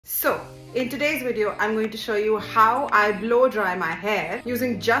So, in today's video, I'm going to show you how I blow dry my hair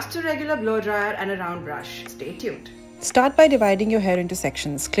using just a regular blow dryer and a round brush. Stay tuned. Start by dividing your hair into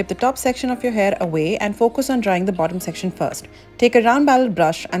sections. Clip the top section of your hair away and focus on drying the bottom section first. Take a round-barreled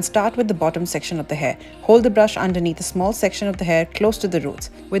brush and start with the bottom section of the hair. Hold the brush underneath a small section of the hair close to the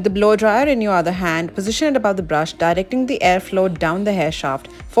roots. With the blow dryer in your other hand, position it above the brush, directing the airflow down the hair shaft,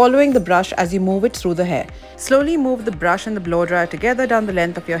 following the brush as you move it through the hair. Slowly move the brush and the blow dryer together down the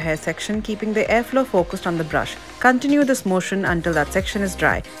length of your hair section, keeping the airflow focused on the brush. Continue this motion until that section is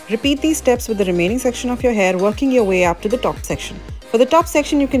dry. Repeat these steps with the remaining section of your hair, working your way up to the top section. For the top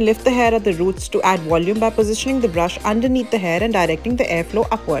section, you can lift the hair at the roots to add volume by positioning the brush underneath the hair and directing the airflow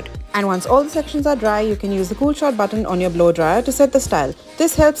upward. And once all the sections are dry, you can use the cool shot button on your blow dryer to set the style.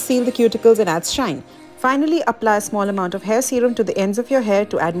 This helps seal the cuticles and adds shine. Finally, apply a small amount of hair serum to the ends of your hair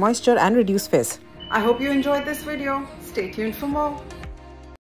to add moisture and reduce frizz. I hope you enjoyed this video. Stay tuned for more.